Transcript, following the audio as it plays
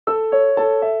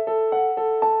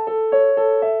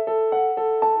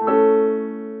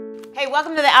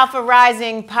welcome to the Alpha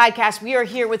Rising podcast. We are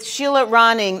here with Sheila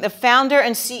Ronning, the founder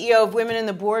and CEO of Women in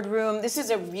the Boardroom. This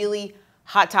is a really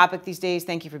hot topic these days.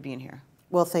 Thank you for being here.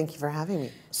 Well, thank you for having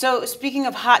me. So speaking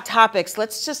of hot topics,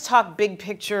 let's just talk big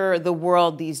picture, the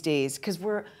world these days, because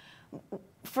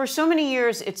for so many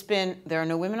years, it's been, there are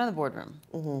no women on the boardroom,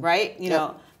 right? You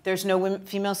know, there's no women,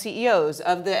 female CEOs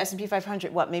of the S&P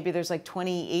 500. What, maybe there's like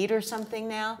 28 or something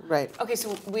now? Right. Okay,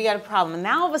 so we got a problem. And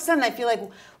now all of a sudden, I feel like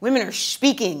women are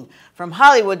speaking from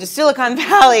Hollywood to Silicon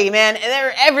Valley, man.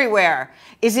 They're everywhere.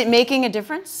 Is it making a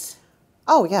difference?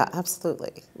 Oh, yeah,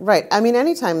 absolutely. Right. I mean,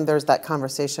 anytime there's that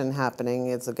conversation happening,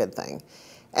 it's a good thing.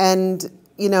 And,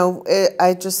 you know,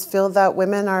 I just feel that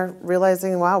women are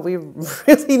realizing, wow, we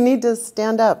really need to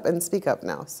stand up and speak up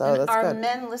now. So and that's are good.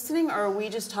 men listening, or are we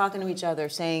just talking to each other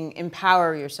saying,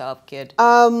 empower yourself, kid?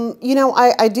 You know,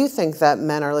 I do think that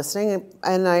men are listening,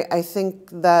 and I think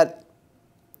that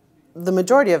the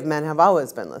majority of men have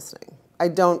always been listening. I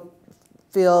don't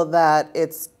feel that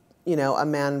it's, you know, a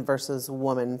man versus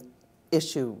woman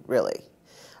issue, really.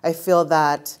 I feel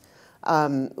that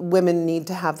women need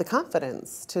to have the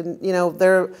confidence to, you know,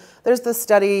 there's this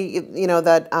study, you know,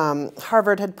 that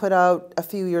Harvard had put out a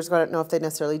few years ago. I don't know if they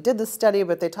necessarily did the study,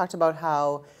 but they talked about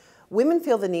how women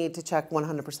feel the need to check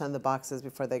 100% of the boxes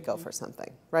before they go for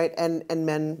something, right? And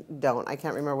men don't. I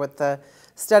can't remember what the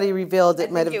study revealed.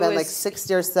 It might have been like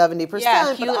 60 or 70%,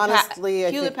 yeah, but honestly,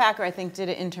 Hewlett-Packard, I think, did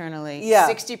it internally. Yeah.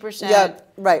 60%. Yeah,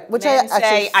 right. Which men I actually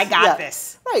say, I got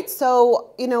this. Right.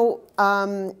 So, you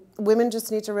know, women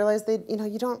just need to realize they, you know,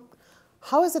 you don't,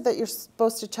 how is it that you're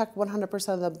supposed to check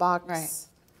 100% of the box?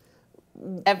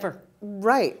 Right. Ever.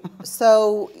 Right.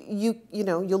 So you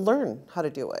know, you'll learn how to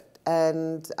do it.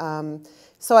 And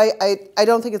so I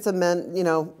don't think it's a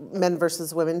men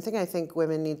versus women thing. I think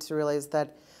women need to realize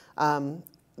that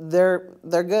they're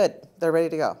good. They're ready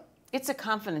to go. It's a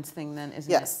confidence thing then,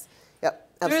 isn't it? Yes. Yep.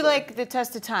 Absolutely. Through like the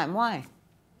test of time. Why?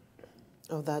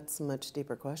 Oh, that's a much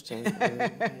deeper question.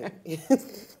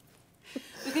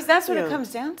 Because that's what it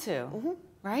comes down to,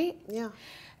 right? Yeah.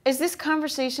 Is this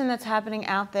conversation that's happening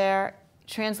out there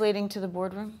translating to the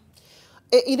boardroom?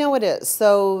 You know, it is.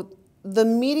 So the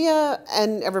media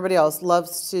and everybody else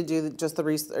loves to do just the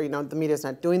research. You know, the media's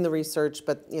not doing the research,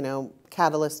 but, you know,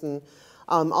 Catalyst and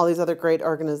all these other great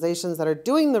organizations that are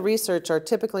doing the research are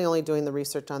typically only doing the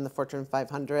research on the Fortune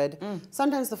 500,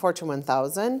 sometimes the Fortune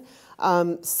 1000.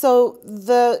 So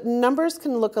the numbers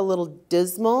can look a little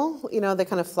dismal. You know, they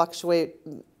kind of fluctuate,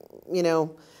 you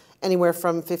know, anywhere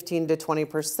from 15 to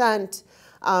 20%.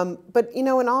 But, you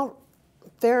know, in all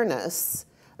fairness,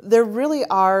 there really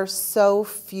are so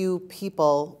few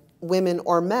people, women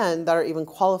or men, that are even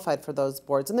qualified for those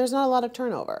boards, and there's not a lot of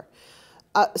turnover.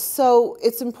 So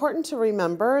it's important to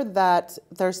remember that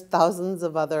there's thousands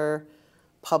of other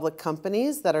public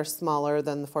companies that are smaller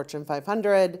than the Fortune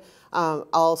 500,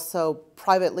 also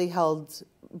privately held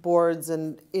boards,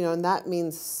 and you know, and that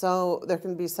means so there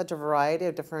can be such a variety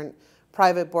of different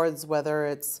private boards, whether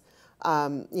it's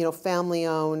you know, family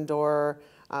owned or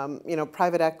you know,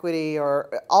 private equity, or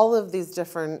all of these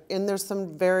different, and there's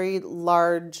some very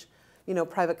large, you know,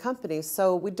 private companies.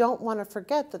 So we don't want to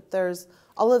forget that there's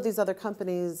all of these other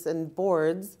companies and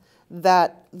boards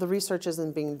that the research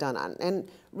isn't being done on. And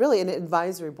really in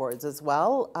advisory boards as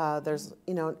well. There's,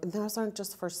 you know, those aren't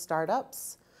just for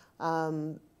startups.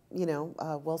 You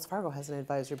know, Wells Fargo has an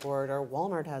advisory board, or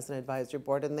Walmart has an advisory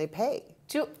board, and they pay.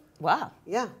 Wow.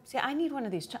 Yeah. See, I need one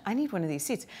of these. I need one of these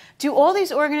seats. Do all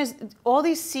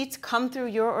these seats come through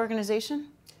your organization?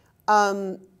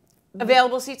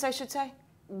 Available seats, I should say.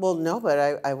 Well, no,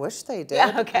 but I wish they did.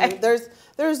 Yeah. Okay. I mean,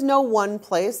 there's no one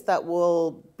place that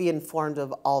will be informed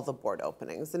of all the board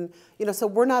openings, and you know, so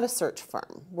we're not a search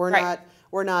firm. We're not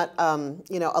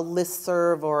you know, a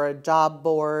listserv or a job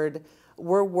board.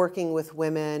 We're working with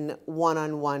women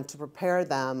one-on-one to prepare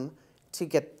them to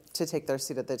take their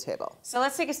seat at the table. So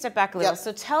let's take a step back a little.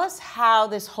 So tell us how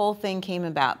this whole thing came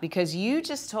about, because you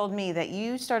just told me that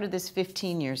you started this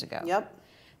 15 years ago. Yep.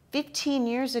 15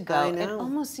 years ago. I know. It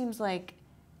almost seems like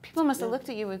people must have looked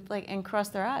at you with and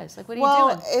crossed their eyes. Like, what are you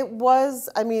doing? Well, it was,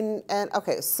 I mean, and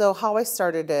okay, so how I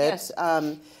started it,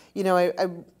 you know,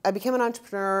 I became an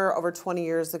entrepreneur over 20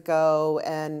 years ago,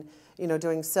 and, you know,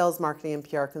 doing sales, marketing, and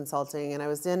PR consulting, and I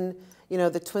was in, you know,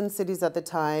 the Twin Cities at the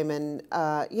time, and,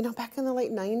 you know, back in the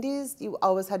late 90s, you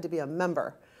always had to be a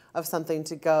member of something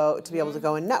to be able to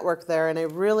go and network there, and I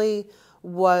really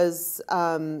was,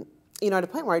 you know, at a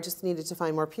point where I just needed to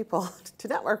find more people to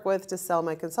network with to sell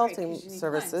my consulting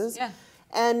services. Yeah.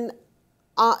 And,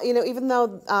 you know, even though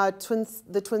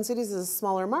the Twin Cities is a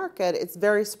smaller market, it's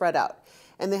very spread out.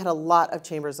 and they had a lot of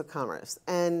chambers of commerce.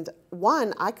 And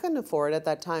one, I couldn't afford at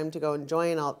that time to go and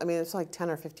join all, I mean, it's like 10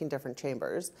 or 15 different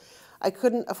chambers. I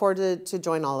couldn't afford to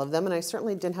join all of them, and I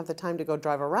certainly didn't have the time to go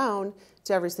drive around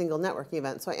to every single networking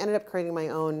event. So I ended up creating my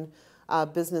own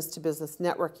business-to-business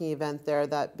networking event there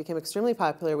that became extremely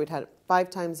popular. We'd had it 5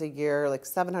 times a year, like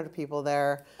 700 people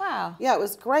there. Wow. Yeah, it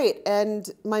was great. And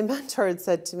my mentor had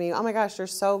said to me, oh my gosh, you're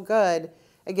so good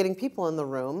at getting people in the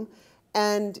room.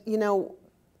 And, you know,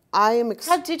 I am...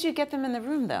 How did you get them in the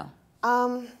room, though?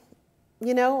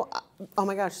 You know, oh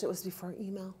my gosh, it was before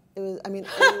email. It was, I mean,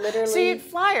 I literally... So you had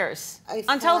flyers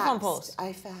on telephone poles?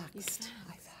 I faxed.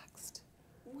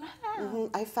 Wow.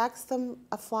 Mm-hmm. I faxed them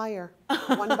a flyer,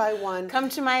 one by one. Come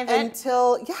to my event?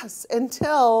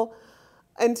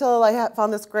 Until I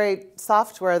found this great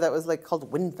software that was like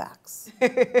called WinFax. I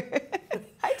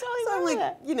totally So I'm like,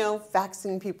 that. you know,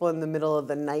 faxing people in the middle of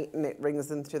the night and it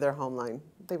rings in through their home line.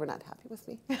 They were not happy with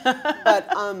me.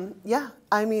 But yeah,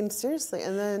 I mean, seriously.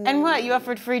 And then... And what, you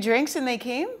offered free drinks and they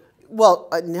came? Well,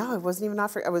 no, I wasn't even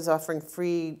offering, I was offering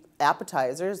free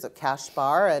appetizers, a cash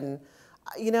bar, and,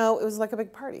 you know, it was like a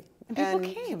big party. And people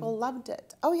came. People loved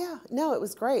it. Oh yeah, no, it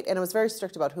was great. And it was very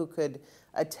strict about who could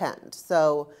attend.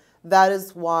 So that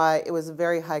is why it was a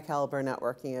very high caliber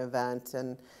networking event.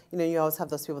 And, you know, you always have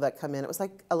those people that come in. It was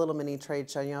like a little mini trade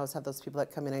show. You always have those people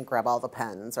that come in and grab all the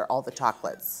pens or all the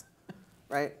chocolates,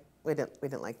 right? We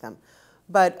didn't like them.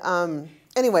 But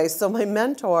anyway, so my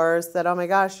mentor said, oh my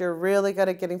gosh, you're really good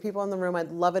at getting people in the room.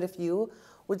 I'd love it if you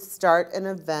would start an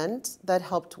event that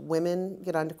helped women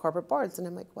get onto corporate boards. And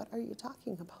I'm like, what are you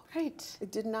talking about? Right. I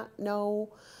did not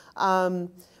know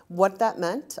what that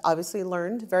meant. Obviously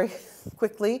learned very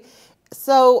quickly.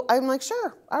 So I'm like,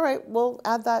 sure, all right, we'll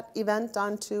add that event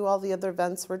onto all the other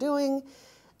events we're doing.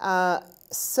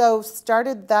 So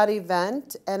started that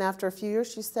event, and after a few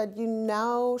years, she said, you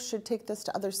now should take this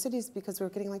to other cities because we were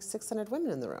getting like 600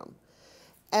 women in the room.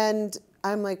 And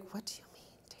I'm like, what do you mean,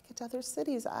 take it to other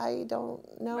cities? I don't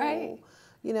know, right.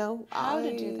 You know. How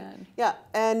to do that. Yeah,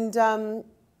 and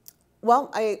well,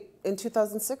 I, in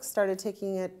 2006, started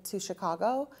taking it to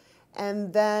Chicago,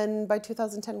 and then by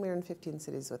 2010, we were in 15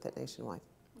 cities with it nationwide.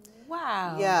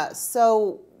 Wow. Yeah,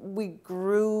 so we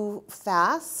grew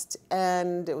fast,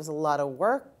 and it was a lot of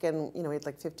work, and you know, we had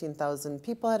like 15,000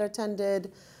 people had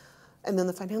attended, and then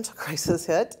the financial crisis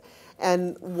hit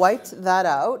and wiped that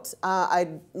out. I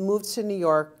moved to New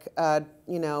York,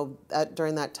 you know,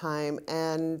 during that time,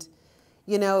 and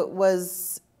you know, it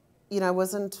was, you know, I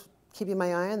wasn't keeping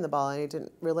my eye on the ball, and I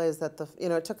didn't realize that you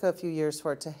know, it took a few years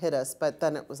for it to hit us, but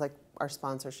then it was like our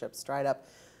sponsorships dried up.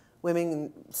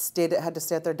 Women had to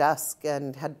stay at their desk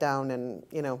and head down and,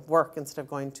 you know, work instead of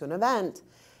going to an event.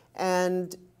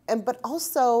 But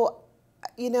also,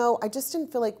 you know, I just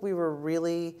didn't feel like we were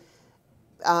really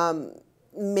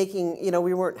making, you know,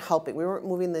 we weren't helping, we weren't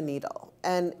moving the needle.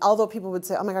 And although people would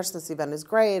say, oh my gosh, this event is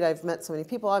great, I've met so many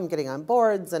people, I'm getting on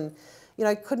boards, and, you know,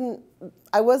 I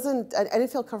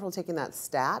didn't feel comfortable taking that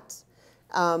stat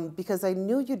because I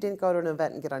knew you didn't go to an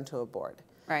event and get onto a board.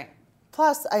 Right.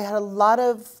 Plus, I had a lot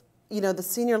of, you know, the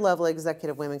senior level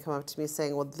executive women come up to me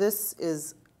saying, well, this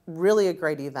is really a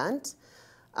great event,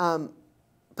 but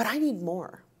I need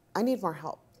more. I need more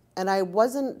help. And I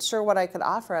wasn't sure what I could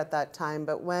offer at that time,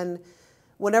 but when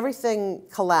everything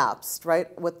collapsed, right,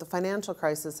 with the financial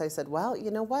crisis, I said, well,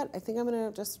 you know what, I think I'm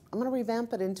gonna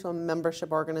revamp it into a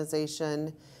membership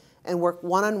organization and work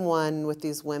one-on-one with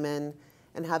these women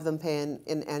and have them pay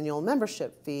an annual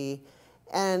membership fee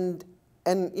and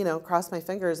you know, cross my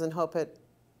fingers and hope it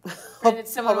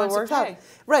works out.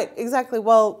 Right, exactly.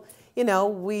 Well, you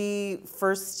know,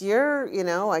 first year, you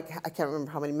know, I can't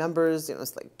remember how many members, you know,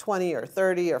 it's like 20 or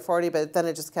 30 or 40, but then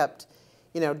it just kept,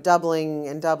 you know, doubling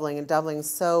and doubling and doubling.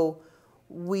 So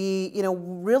we, you know,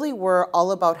 really were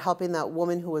all about helping that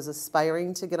woman who was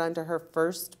aspiring to get onto her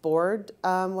first board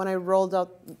when I rolled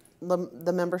out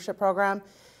the membership program.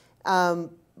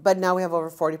 But now we have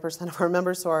over 40% of our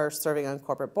members who are serving on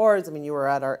corporate boards. I mean, you were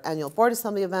at our annual board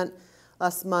assembly event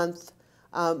last month.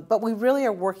 But we really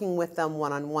are working with them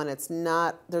one-on-one. It's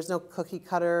not, there's no cookie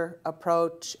cutter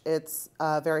approach. It's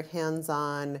very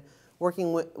hands-on,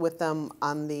 working with them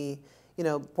on the, you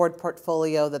know, board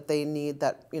portfolio that they need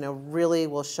that, you know, really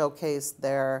will showcase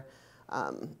their,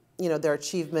 you know, their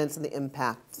achievements and the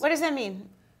impact. What does that mean?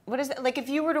 What is it? Like, if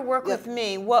you were to work with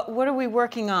me, what are we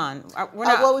working on? We're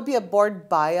not, well, it would be a board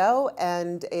bio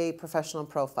and a professional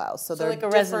profile. So they're like a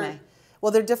resume.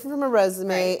 Well, they're different from a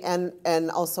resume, right.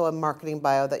 and also a marketing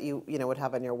bio that you know would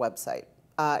have on your website.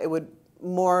 It would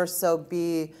more so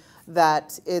be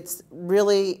that it's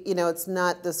really, you know, it's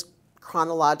not this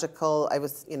chronological. I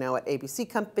was, you know, at ABC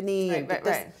Company.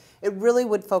 Right. It really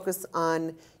would focus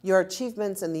on your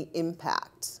achievements and the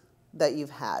impact that you've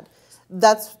had.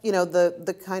 That's, you know,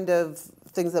 the kind of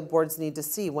things that boards need to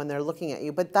see when they're looking at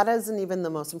you. But that isn't even the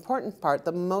most important part.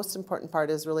 The most important part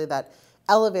is really that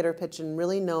elevator pitch and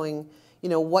really knowing, you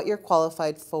know, what you're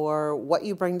qualified for, what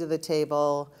you bring to the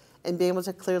table, and being able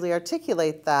to clearly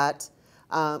articulate that.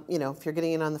 You know, if you're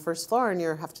getting in on the first floor and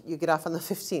you get off on the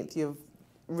 15th, you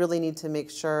really need to make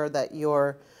sure that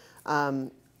you're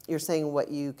saying what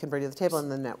you can bring to the table in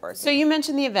the network. So you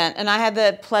mentioned the event, and I had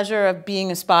the pleasure of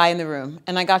being a spy in the room,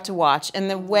 and I got to watch. And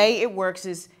the way it works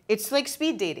is it's like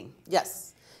speed dating.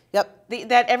 Yes. Yep.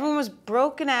 That everyone was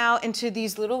broken out into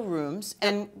these little rooms,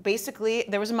 and basically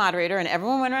there was a moderator, and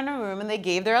everyone went around a room and they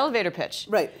gave their elevator pitch.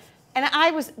 Right. And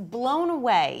I was blown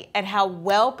away at how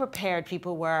well prepared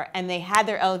people were, and they had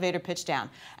their elevator pitch down.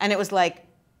 And it was like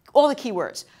all the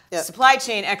keywords. Yep. Supply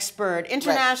chain expert,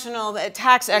 international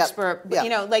tax expert, Yep. you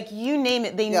know, like you name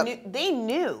it, they Yep. knew. They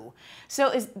knew. So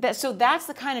that's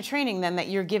the kind of training then that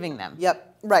you're giving them.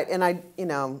 Yep. Right. And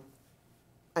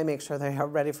I make sure they are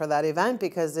ready for that event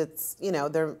because it's, you know,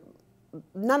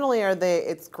 not only are they,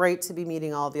 it's great to be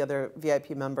meeting all the other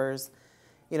VIP members,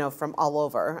 you know, from all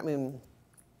over. I mean,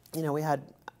 you know, we had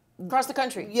Across the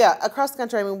country. Yeah, across the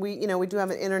country. I mean, we do have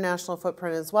an international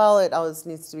footprint as well. It always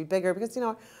needs to be bigger because, you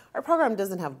know, our program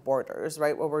doesn't have borders,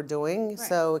 right, what we're doing. Right.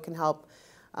 So it can help.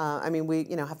 I mean, we,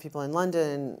 you know, have people in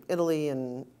London, Italy,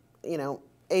 and, you know,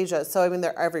 Asia. So, I mean,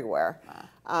 they're everywhere.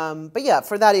 Wow. But yeah,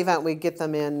 for that event, we get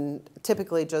them in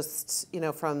typically just, you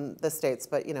know, from the States,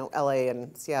 but, you know, LA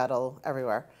and Seattle,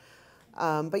 everywhere.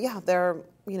 But yeah,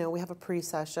 you know, we have a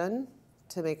pre-session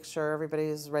to make sure everybody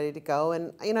is ready to go.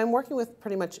 And, you know, I'm working with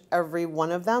pretty much every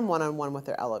one of them one-on-one with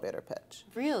their elevator pitch.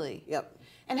 Really? Yep.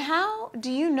 And how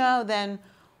do you know then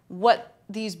what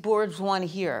these boards want to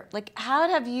hear? Like, how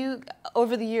have you,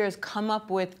 over the years, come up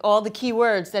with all the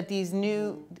keywords that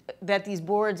these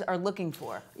boards are looking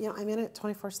for? You know, I'm in it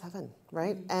 24/7,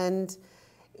 right? Mm-hmm. And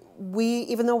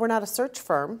even though we're not a search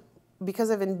firm,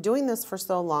 because I've been doing this for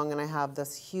so long and I have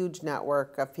this huge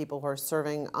network of people who are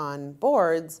serving on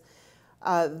boards,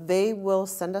 they will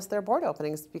send us their board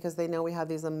openings because they know we have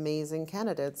these amazing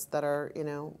candidates that are, you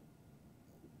know,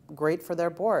 great for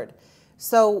their board.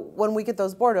 So when we get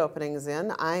those board openings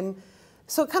in,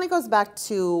 so it kind of goes back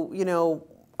to, you know,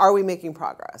 are we making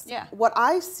progress? Yeah. What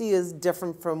I see is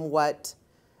different from what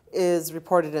is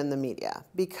reported in the media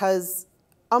because,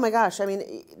 oh my gosh, I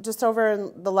mean, just over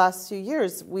in the last few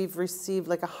years, we've received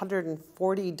like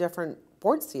 140 different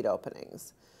board seat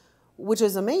openings, which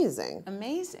is amazing.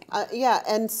 Amazing. Yeah,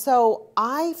 and so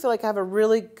I feel like I have a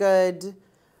really good,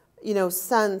 you know,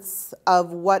 sense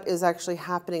of what is actually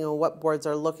happening and what boards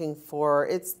are looking for.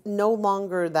 It's no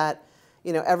longer that,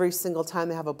 you know, every single time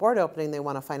they have a board opening, they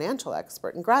want a financial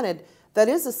expert. And granted, that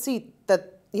is a seat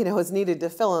that, you know, is needed to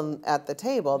fill in at the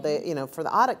table, they, you know, for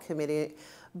the audit committee.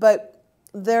 But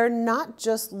they're not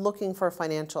just looking for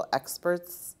financial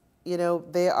experts. You know,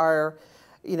 they are,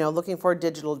 you know, looking for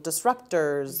digital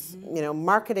disruptors, you know,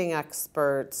 marketing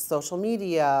experts, social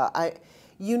media,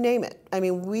 you name it. I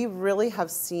mean, we really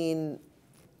have seen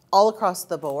all across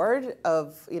the board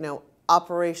of, you know,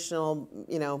 operational,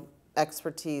 you know,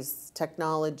 expertise,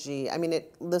 technology. I mean,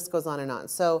 list goes on and on.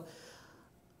 So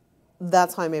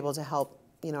that's how I'm able to help,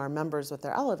 you know, our members with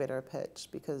their elevator pitch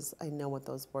because I know what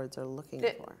those boards are looking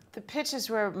for. The pitches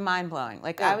were mind-blowing.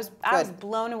 Like, yeah, I was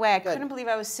blown away. I couldn't believe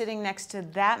I was sitting next to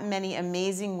that many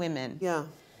amazing women. Yeah.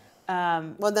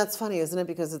 Well, that's funny, isn't it?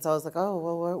 Because it's always like, oh,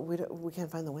 well, we can't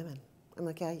find the women. I'm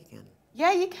like, yeah, you can.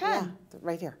 Yeah, you can. Yeah,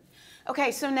 right here.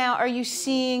 Okay, so now are you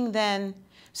seeing then,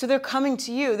 so they're coming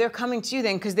to you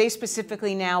then because they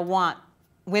specifically now want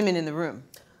women in the room.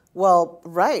 Well,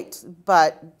 right,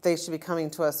 but they should be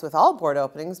coming to us with all board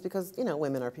openings because, you know,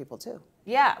 women are people too.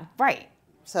 Yeah, right.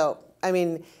 So, I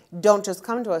mean, don't just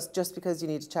come to us just because you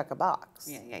need to check a box.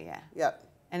 Yeah. Yep.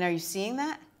 And are you seeing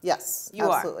that? Yes, you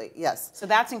absolutely, are. Yes. So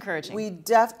that's encouraging.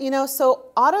 You know,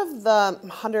 so out of the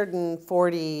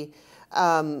 140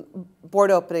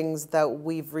 board openings that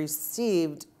we've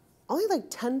received, only like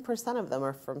 10% of them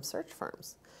are from search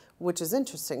firms, which is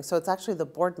interesting. So it's actually the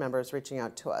board members reaching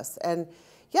out to us. And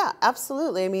yeah,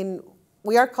 absolutely. I mean,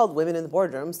 we are called Women in the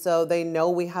Boardroom, so they know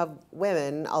we have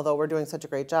women, although we're doing such a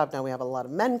great job now. We have a lot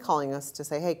of men calling us to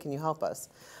say, hey, can you help us?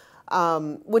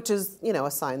 Which is, you know,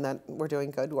 a sign that we're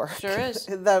doing good work. Sure is.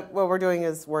 That what we're doing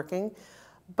is working.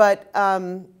 But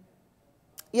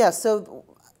yeah, so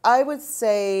I would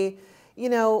say, you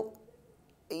know,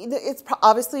 it's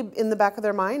obviously in the back of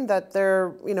their mind that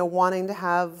they're, you know, wanting to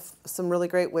have some really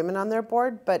great women on their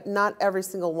board, but not every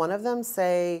single one of them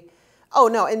say, Oh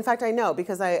no! In fact, I know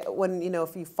because when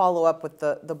if you follow up with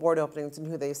the board openings and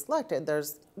who they selected,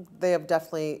 they have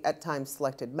definitely at times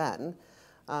selected men.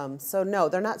 So no,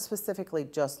 they're not specifically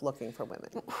just looking for women.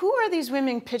 Who are these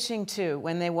women pitching to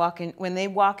when they walk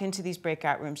into these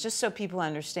breakout rooms? Just so people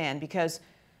understand, because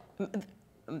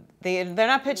they're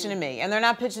not pitching to me, and they're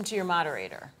not pitching to your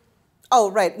moderator. Oh,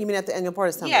 right. You mean at the annual board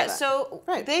assembly? Yeah, so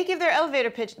they give their elevator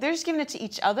pitch. They're just giving it to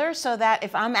each other so that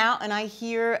if I'm out and I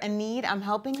hear a need, I'm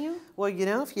helping you? Well,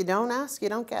 if you don't ask, you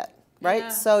don't get, right? Yeah.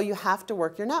 So you have to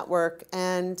work your network.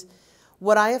 And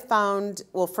what I have found,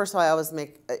 well, first of all, I always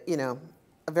make,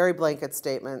 a very blanket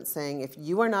statement saying if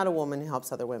you are not a woman who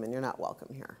helps other women, you're not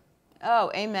welcome here.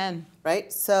 Oh, amen.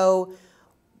 Right? So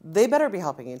they better be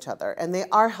helping each other, and they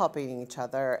are helping each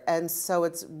other. And so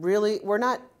it's really, we're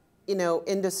not,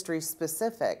 industry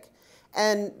specific,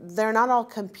 and they're not all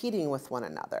competing with one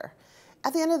another.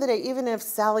 At the end of the day, even if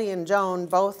Sally and Joan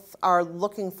both are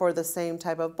looking for the same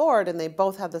type of board and they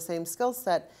both have the same skill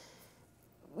set,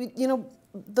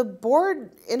 the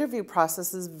board interview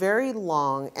process is very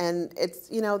long, and it's,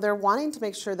 they're wanting to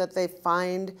make sure that they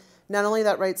find not only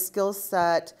that right skill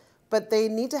set, but they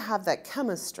need to have that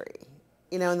chemistry,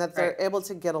 and that they're able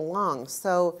to get along.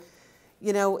 So,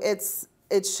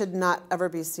 it should not ever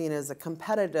be seen as a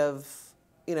competitive,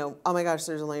 oh my gosh,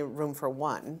 there's only room for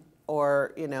one,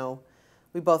 or,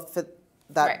 we both fit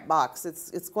that box.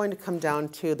 It's going to come down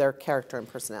to their character and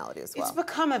personality as well. It's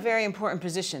become a very important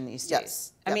position these days.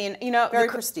 Yes. I mean, very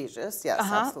prestigious. Yes,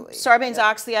 absolutely.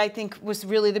 Sarbanes-Oxley, I think, was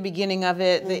really the beginning of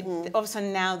it. All of a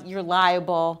sudden now you're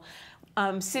liable.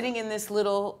 Sitting in this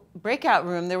little breakout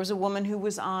room, there was a woman who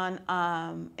was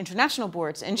on international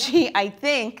boards, and she, I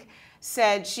think,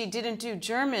 said she didn't do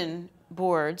German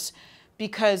boards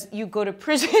because you go to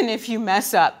prison if you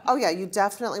mess up. Oh yeah, you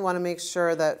definitely want to make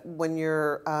sure that when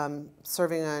you're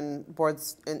serving on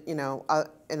boards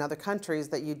in other countries,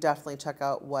 that you definitely check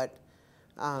out what.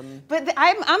 But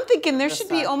I'm thinking there should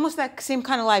be almost that same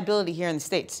kind of liability here in the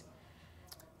States.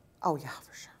 Oh yeah,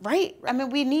 for sure. Right? I mean,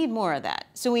 we need more of that.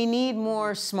 So we need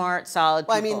more smart, solid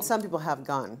people. Well, I mean, some people have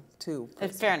gone too.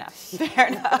 Fair enough. Fair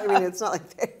enough. I mean, it's not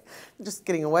like they're just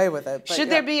getting away with it. But should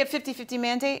there be a 50-50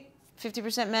 mandate?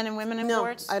 50% men and women in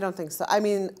boards? No, I don't think so. I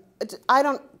mean, I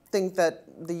don't think that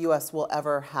the U.S. will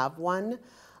ever have one.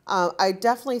 I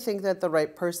definitely think that the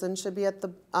right person should be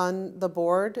on the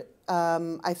board.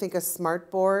 I think a smart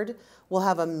board will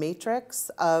have a matrix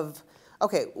of,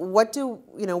 okay, what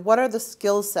are the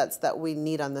skill sets that we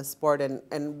need on this board,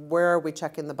 and where are we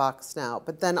checking the box now?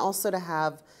 But then also to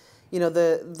have,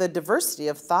 the diversity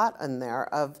of thought in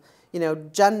there of,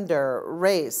 gender,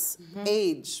 race,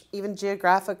 age, even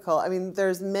geographical. I mean,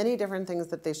 there's many different things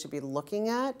that they should be looking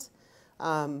at,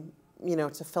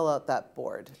 to fill out that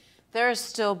board. There are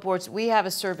still boards. We have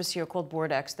a service here called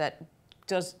BoardX that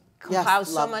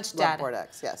compiles so much data. Love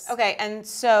BoardX, yes. Okay, and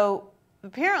so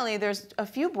apparently there's a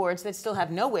few boards that still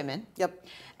have no women. Yep.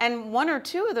 And one or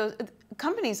two of those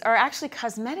companies are actually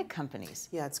cosmetic companies.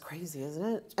 Yeah, it's crazy, isn't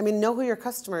it? I mean, know who your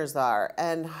customers are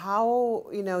and how,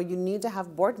 you need to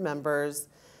have board members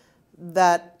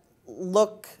that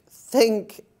look,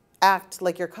 think, act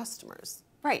like your customers.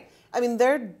 Right. I mean,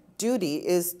 their duty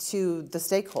is to the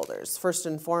stakeholders, first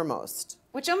and foremost.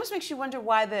 Which almost makes you wonder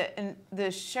why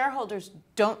the shareholders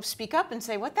don't speak up and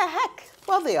say, what the heck?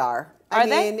 Well, they are. Are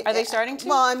they? Are they starting to?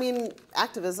 Well, I mean,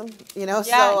 activism, Yeah,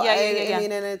 so yeah. I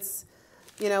mean, and it's,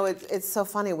 it's so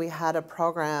funny. We had a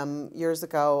program years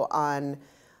ago on,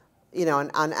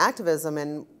 on activism,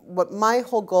 and what my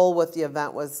whole goal with the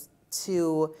event was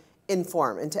to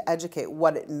inform and to educate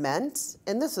what it meant.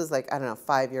 And this was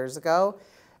 5 years ago.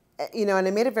 And I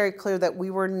made it very clear that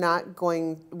we're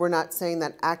not saying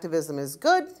that activism is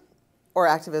good or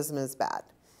activism is bad.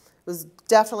 It was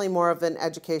definitely more of an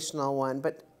educational one.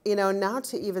 But, now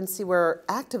to even see where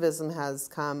activism has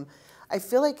come, I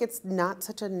feel like it's not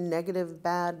such a negative,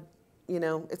 bad,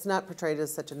 it's not portrayed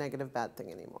as such a negative, bad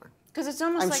thing anymore. Because it's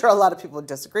almost I'm sure a lot of people would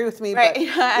disagree with me. Right,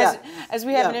 but, as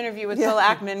we have an interview with Bill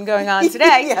Ackman going on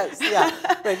today. Yes, yeah.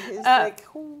 But he's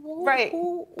right.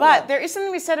 But there is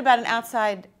something to be said about an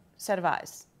outside set of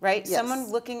eyes, right? Yes.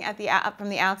 Someone looking at from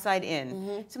the outside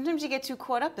in. Sometimes you get too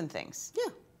caught up in things.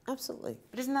 Yeah, absolutely.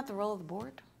 But isn't that the role of the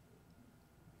board?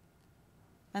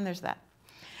 And there's that.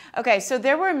 Okay, so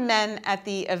there were men at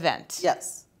the event.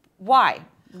 Yes. Why?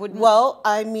 Well,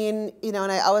 I mean,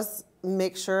 and I always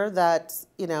make sure that,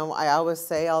 I always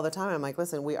say all the time, I'm like,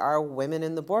 listen, we are women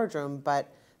in the boardroom,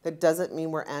 but that doesn't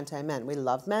mean we're anti-men. We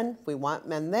love men. We want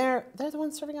men there. They're the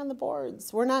ones serving on the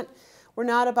boards. We're not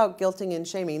about guilting and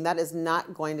shaming. That is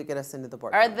not going to get us into the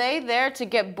boardroom. Are they there to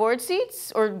get board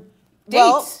seats, or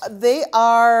Dates. Well, they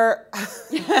are,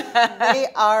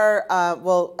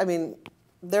 well, I mean,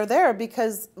 they're there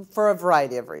because for a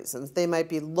variety of reasons. They might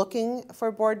be looking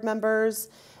for board members.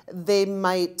 They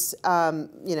might,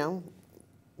 you know,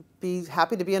 be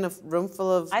happy to be in a room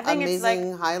full of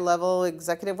amazing, high-level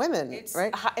executive women,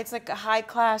 right? It's like a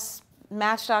high-class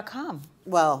Match.com.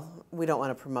 Well, we don't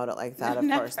want to promote it like that, of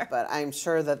course, but I'm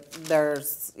sure that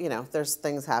there's, you know, there's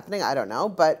things happening. I don't know,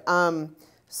 but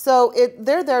so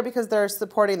they're there because they're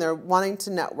supporting, they're wanting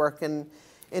to network and,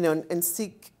 you know, and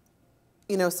seek,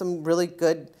 you know, some really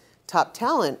good top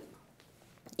talent.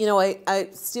 You know,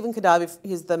 Stephen Kadavi,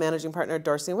 he's the managing partner at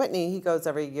Dorsey & Whitney. He goes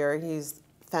every year. He's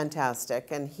fantastic,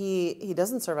 and he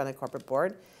doesn't serve on a corporate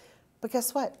board, but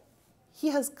guess what? He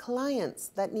has clients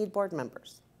that need board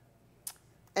members.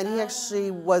 And he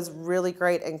actually was really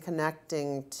great in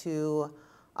connecting two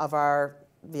of our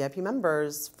VIP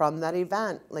members from that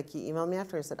event. Like, he emailed me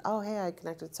after, he said, oh, hey, I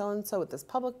connected so-and-so with this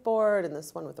public board and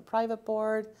this one with a private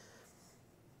board.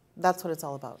 That's what it's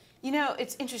all about. You know,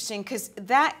 it's interesting because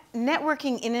that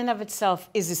networking in and of itself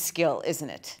is a skill, isn't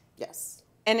it? Yes.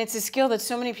 And it's a skill that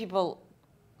so many people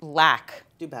lack.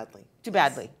 Do badly. Do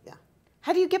badly. Yeah.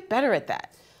 How do you get better at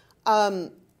that?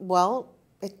 Well,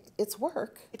 it's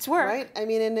work. It's work. Right? I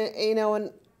mean, and you know,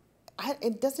 and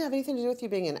it doesn't have anything to do with you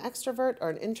being an extrovert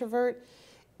or an introvert.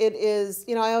 It is,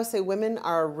 you know, I always say women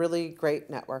are really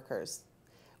great networkers.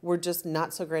 We're just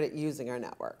not so great at using our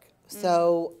network.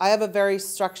 So I have a very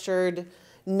structured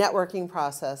networking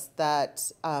process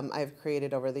that I've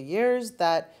created over the years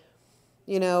that,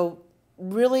 you know,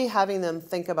 really having them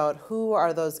think about who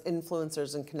are those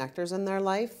influencers and connectors in their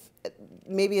life.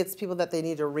 Maybe it's people that they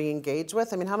need to re-engage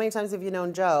with. I mean, how many times have you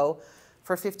known Joe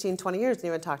for 15, 20 years and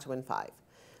you haven't talked to him in 5?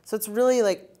 So it's really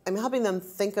like, I'm helping them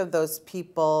think of those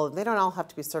people. They don't all have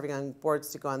to be serving on boards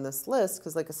to go on this list,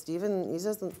 because like Stephen, he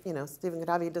doesn't, you know, Stephen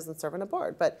Kadavi, he doesn't serve on a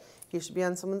board, but he should be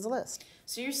on someone's list.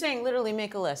 So you're saying literally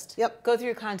make a list. Yep. Go through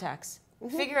your contacts.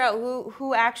 Figure out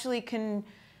who actually can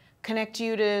connect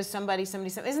you to somebody.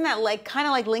 Isn't that like kind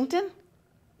of like LinkedIn?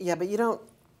 Yeah, but you don't,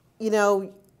 you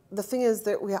know, the thing is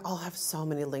that we all have so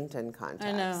many LinkedIn contacts.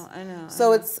 I know.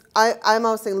 So I'm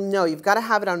always saying, no, you've got to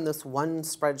have it on this one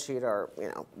spreadsheet or, you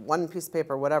know, one piece of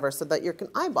paper or whatever, so that you can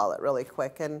eyeball it really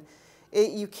quick. And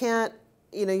you can't,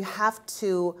 you know, you have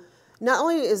to, not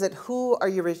only is it who are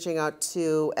you reaching out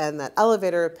to and that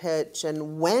elevator pitch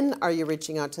and when are you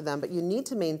reaching out to them, but you need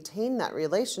to maintain that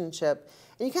relationship.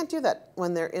 And you can't do that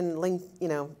when they're in you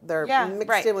know, they're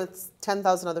mixed in with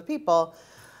 10,000 other people.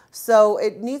 So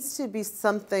it needs to be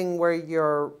something where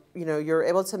you're, you know, you're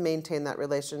able to maintain that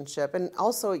relationship. And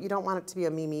also, you don't want it to be a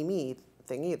me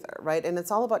thing either, right? And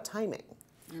it's all about timing.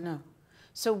 I know.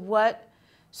 So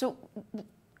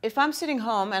if I'm sitting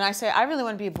home and I say, I really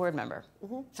want to be a board member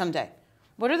someday,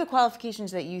 what are the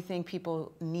qualifications that you think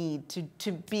people need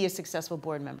to be a successful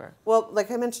board member? Well,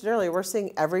 like I mentioned earlier, we're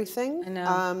seeing everything. I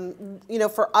know. You know,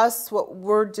 for us, what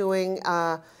we're doing,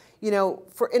 you know,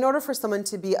 in order for someone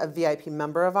to be a VIP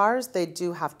member of ours, they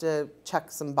do have to check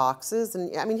some boxes.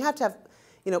 And I mean, you have to have,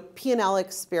 you know, P&L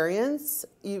experience.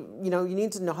 You know, you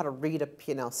need to know how to read a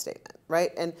P&L statement,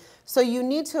 right? And so you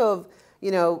need to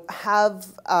have,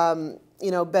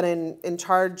 you know, been in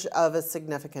charge of a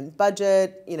significant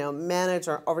budget, you know, manage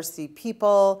or oversee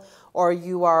people, or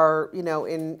you are, you know,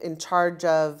 in charge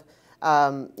of,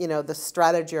 you know, the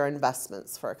strategy or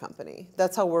investments for a company.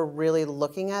 That's how we're really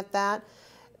looking at that.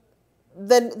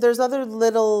 Then there's other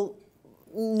little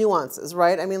nuances,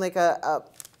 right? I mean, like a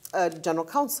general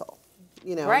counsel,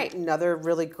 you know, another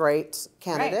really great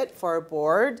candidate for a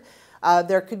board.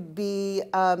 There could be,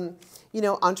 you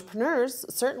know, entrepreneurs,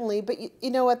 certainly, but,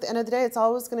 you know, at the end of the day, it's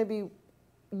always going to be,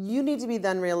 you need to be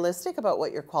then realistic about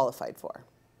what you're qualified for.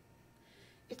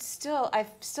 I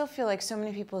still feel like so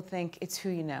many people think it's who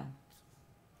you know.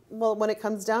 Well, when it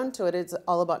comes down to it, it's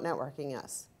all about networking,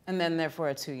 yes. And then, therefore,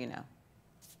 it's who you know.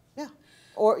 Yeah.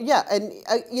 Or, yeah, and,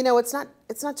 you know, it's not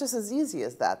just as easy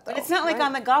as that, though. But it's not like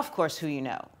on the golf course who you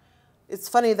know. It's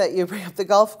funny that you bring up the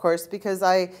golf course, because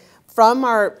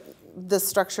from the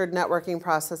structured networking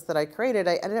process that I created,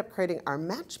 I ended up creating our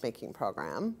matchmaking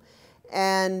program.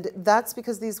 And that's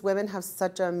because these women have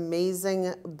such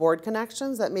amazing board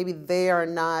connections that maybe they are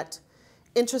not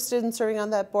interested in serving on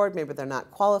that board. Maybe they're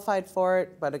not qualified for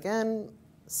it. But again,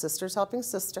 sisters helping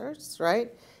sisters, right?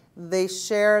 They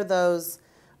share those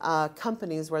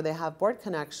companies where they have board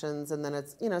connections, and then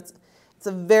it's, you know, it's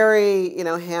a very, you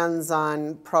know,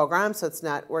 hands-on program. So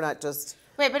we're not just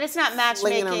wait, but it's not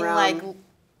matchmaking like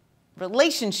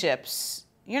relationships.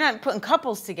 You're not putting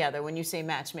couples together when you say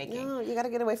matchmaking. No, you got to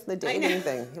get away from the dating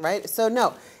thing, right? So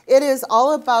no, it is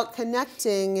all about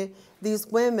connecting these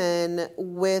women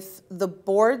with the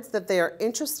boards that they are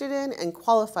interested in and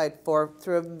qualified for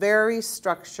through a very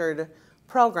structured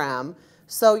program.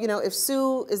 So, you know, if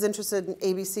Sue is interested in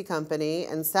ABC Company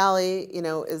and Sally, you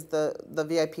know, is the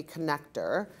VIP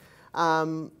connector,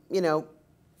 you know,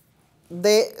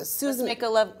 Susan.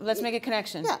 Let's make a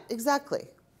connection. Yeah, exactly.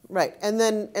 Right. And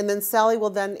then Sally will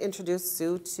then introduce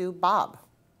Sue to Bob.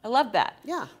 I love that.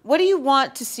 Yeah. What do you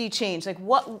want to see change? Like,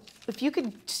 what if you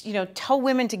could, you know, tell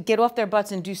women to get off their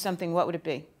butts and do something? What would it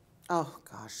be? Oh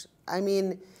gosh, I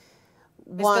mean,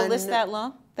 Is the list that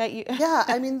long that you? Yeah,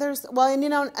 I mean, and you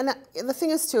know, and the thing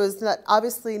is too is that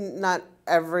obviously not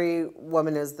every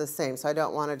woman is the same. So I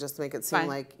don't want to just make it seem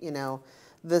like, you know,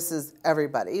 this is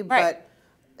everybody, but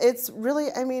it's really,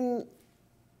 I mean,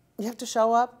 you have to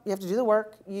show up, you have to do the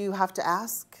work, you have to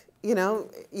ask. You know,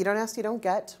 you don't ask, you don't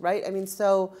get, right? I mean,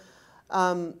 so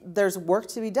there's work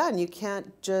to be done. You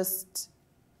can't just,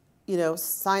 you know,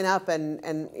 sign up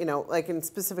and you know, like, and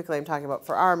specifically I'm talking about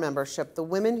for our membership, the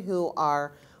women who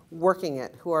are working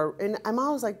it, who are, and I'm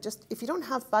always like, just, if you don't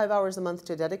have 5 hours a month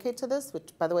to dedicate to this,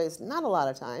 which by the way is not a lot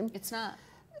of time. It's not.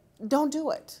 Don't do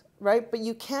it, right? But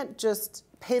you can't just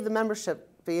pay the membership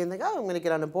fee and think, oh, I'm going to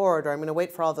get on a board, or I'm going to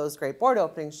wait for all those great board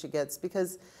openings she gets,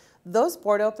 because those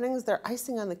board openings, they're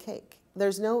icing on the cake.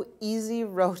 There's no easy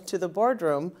road to the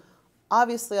boardroom.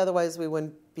 Obviously, otherwise we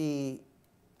wouldn't be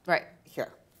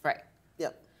here. Right.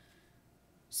 Yep.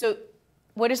 So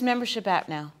what is membership at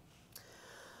now?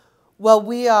 Well,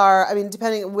 we are, I mean,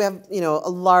 depending, we have, you know, a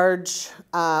large,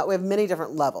 we have many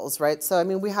different levels, right? So, I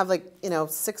mean, we have like, you know,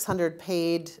 600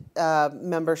 paid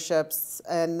memberships,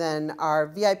 and then our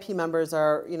VIP members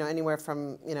are, you know, anywhere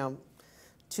from, you know,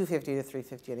 $250 to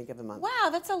 $350 any given month. Wow,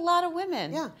 that's a lot of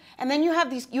women. Yeah. And then you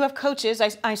have you have coaches,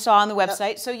 I saw on the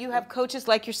website. So you have coaches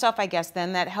like yourself, I guess,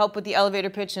 then, that help with the elevator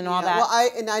pitch and all that. Well,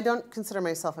 I don't consider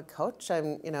myself a coach.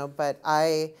 I'm, you know, but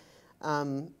I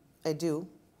do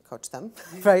coach them,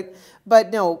 right?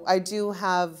 But no, I do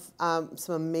have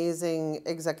some amazing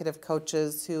executive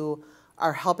coaches who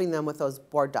are helping them with those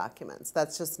board documents.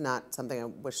 That's just not something I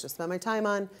wish to spend my time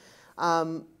on.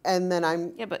 And then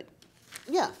I'm... Yeah, but...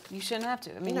 Yeah. You shouldn't have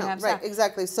to. I mean, No, you have right, staff.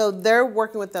 exactly. So they're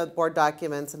working with the board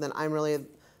documents, and then I'm really,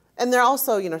 and they're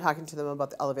also, you know, talking to them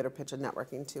about the elevator pitch and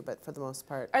networking too, but for the most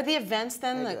part. Are the events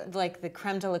then like the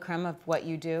creme de la creme of what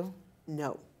you do?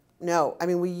 No. No. I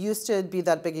mean, we used to be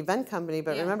that big event company,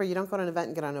 but remember, you don't go to an event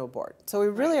and get onto a board. So we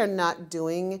really are not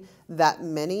doing that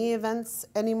many events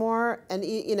anymore. And,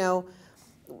 you know,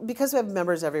 because we have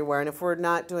members everywhere, and if we're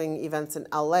not doing events in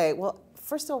LA, well,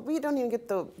 first of all, we don't even get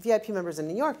the VIP members in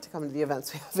New York to come to the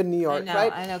events we have in New York,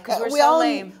 right? I know, because we're so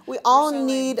lame. We all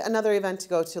need another event to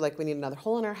go to, like we need another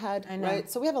hole in our head, right?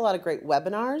 So we have a lot of great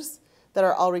webinars that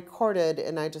are all recorded,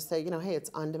 and I just say, you know, hey, it's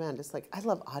on demand. It's like, I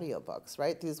love audiobooks,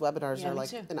 right? These webinars are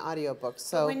like an audiobook.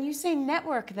 So but when you say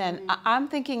network, then I'm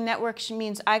thinking network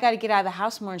means I got to get out of the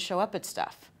house more and show up at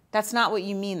stuff. That's not what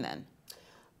you mean then.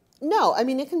 No, I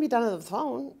mean, it can be done on the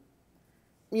phone.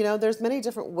 You know, there's many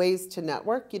different ways to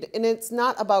network, and it's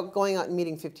not about going out and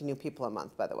meeting 50 new people a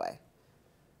month, by the way.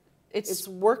 It's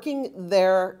working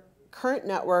their current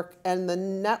network and the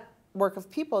network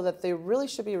of people that they really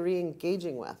should be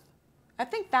re-engaging with. I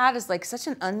think that is like such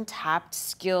an untapped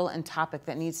skill and topic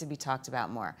that needs to be talked about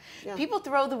more. Yeah. People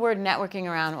throw the word networking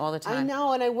around all the time. I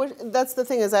know, and I wish, that's the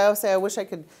thing is, I always say I wish I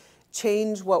could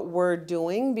change what we're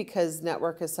doing, because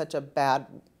network is such a bad,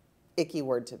 icky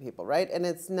word to people, right? And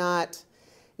it's not...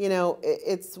 You know,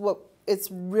 it's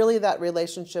really that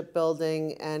relationship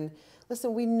building. And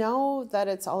listen, we know that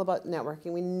it's all about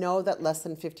networking. We know that less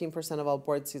than 15% of all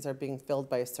board seats are being filled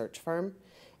by a search firm.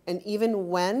 And even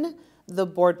when the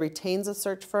board retains a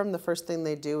search firm, the first thing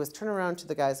they do is turn around to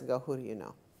the guys and go, who do you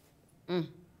know?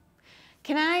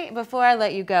 Can I, before I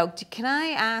let you go, can I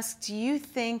ask, do you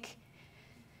think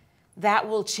that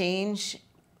will change?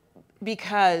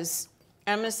 Because...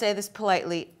 I'm going to say this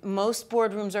politely, most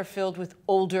boardrooms are filled with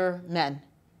older men.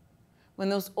 When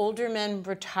those older men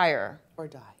retire or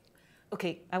die.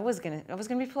 Okay, I was gonna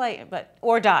be polite, but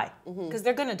or die, because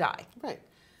they're gonna die. Right.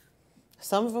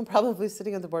 Some of them probably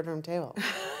sitting at the boardroom table.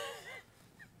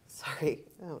 Sorry.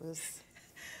 That was...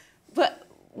 But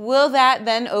will that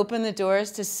then open the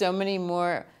doors to so many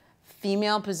more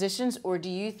female positions, or do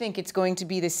you think it's going to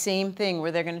be the same thing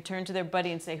where they're going to turn to their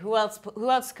buddy and say, who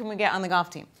else can we get on the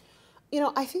golf team? You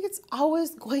know, I think it's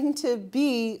always going to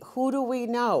be, who do we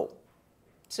know?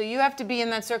 So you have to be in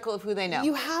that circle of who they know.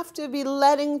 You have to be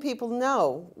letting people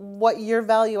know what your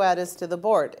value add is to the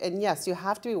board. And yes, you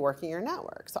have to be working your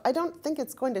network. So I don't think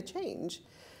it's going to change,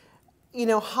 you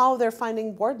know, how they're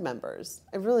finding board members.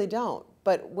 I really don't.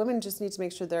 But women just need to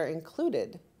make sure they're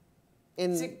included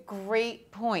It's a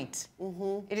great point.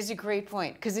 It is a great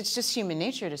point because it's just human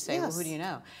nature to say, well, who do you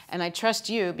know? And I trust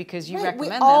you because you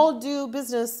recommend them. We all do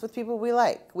business with people we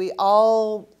like. We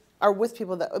all are with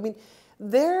people that, I mean,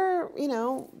 they're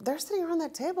sitting around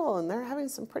that table and they're having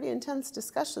some pretty intense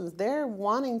discussions. They're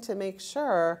wanting to make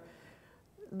sure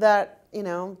that,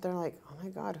 they're like, oh my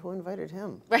God, who invited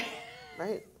him? Right.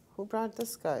 Right? Who brought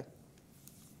this guy?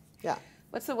 Yeah.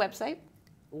 What's the website?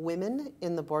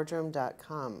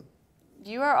 womenintheboardroom.com.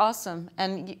 You are awesome.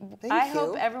 And I Thank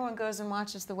hope you. everyone goes and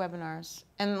watches the webinars.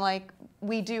 And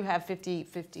we do have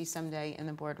 50-50 someday in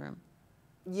the boardroom.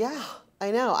 Yeah,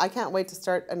 I know. I can't wait to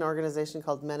start an organization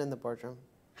called Men in the Boardroom.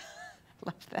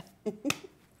 Love that.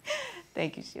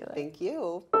 Thank you, Sheila. Thank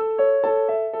you.